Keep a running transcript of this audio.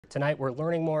Tonight, we're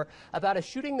learning more about a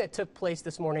shooting that took place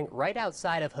this morning right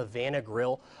outside of Havana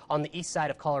Grill on the east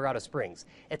side of Colorado Springs.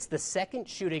 It's the second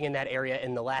shooting in that area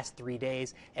in the last 3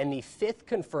 days and the fifth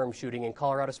confirmed shooting in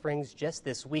Colorado Springs just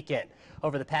this weekend.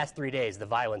 Over the past 3 days, the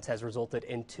violence has resulted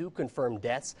in 2 confirmed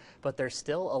deaths, but there's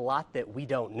still a lot that we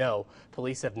don't know.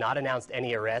 Police have not announced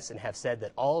any arrests and have said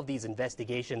that all of these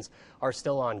investigations are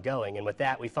still ongoing. And with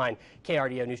that, we find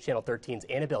KRDO News Channel 13's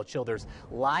Annabelle Childers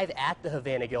live at the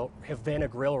Havana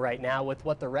Grill right now with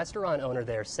what the restaurant owner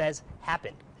there says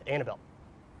happened. Annabelle.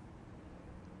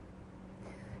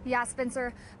 Yeah,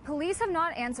 Spencer, police have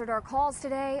not answered our calls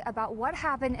today about what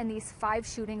happened in these 5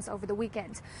 shootings over the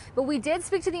weekend. But we did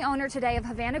speak to the owner today of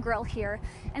Havana Grill here,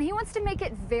 and he wants to make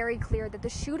it very clear that the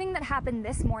shooting that happened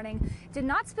this morning did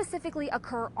not specifically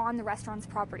occur on the restaurant's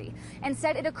property.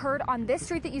 Instead, it occurred on this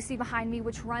street that you see behind me,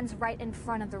 which runs right in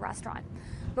front of the restaurant.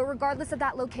 But regardless of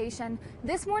that location,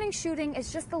 this morning's shooting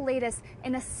is just the latest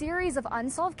in a series of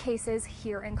unsolved cases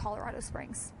here in Colorado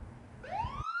Springs.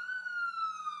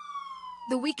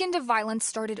 The weekend of violence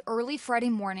started early Friday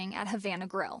morning at Havana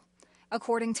Grill.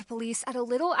 According to police, at a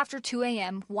little after 2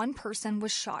 a.m., one person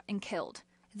was shot and killed.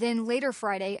 Then later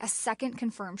Friday, a second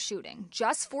confirmed shooting,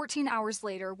 just 14 hours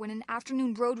later when an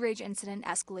afternoon road rage incident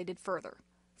escalated further.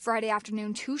 Friday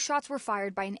afternoon, 2 shots were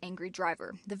fired by an angry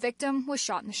driver. The victim was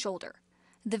shot in the shoulder.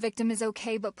 The victim is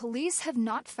okay, but police have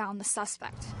not found the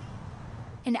suspect.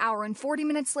 An hour and 40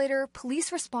 minutes later,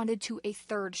 police responded to a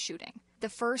third shooting, the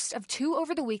first of 2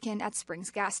 over the weekend at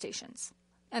Springs gas stations.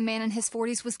 A man in his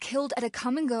 40s was killed at a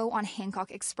come-and-go on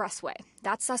Hancock Expressway.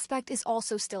 That suspect is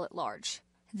also still at large.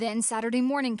 Then Saturday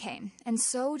morning came, and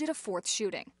so did a 4th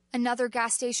shooting. Another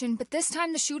gas station, but this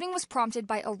time the shooting was prompted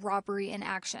by a robbery in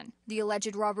action. The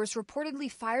alleged robbers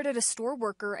reportedly fired at a store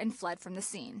worker and fled from the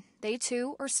scene. They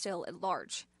too are still at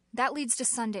large. That leads to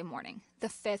Sunday morning, the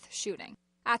 5th shooting.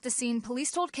 At the scene,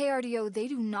 police told KRDO they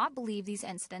do not believe these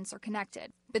incidents are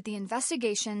connected, but the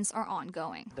investigations are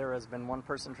ongoing. There has been 1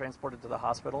 person transported to the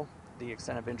hospital. The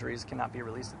extent of injuries cannot be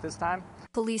released at this time.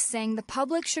 Police saying the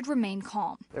public should remain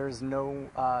calm. There is no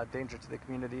danger to the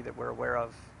community that we're aware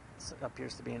of. It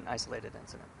appears to be an isolated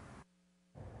incident.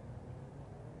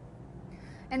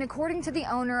 And according to the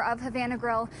owner of Havana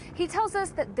Grill, he tells us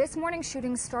that this morning's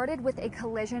shooting started with a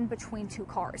collision between 2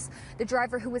 cars. The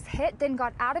driver who was hit then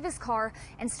got out of his car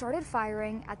and started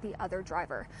firing at the other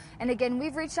driver. And again,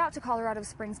 we've reached out to Colorado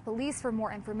Springs Police for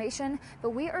more information,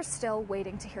 but we are still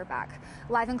waiting to hear back.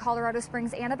 Live in Colorado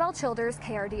Springs, Annabelle Childers,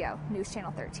 KRDO News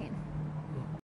Channel 13.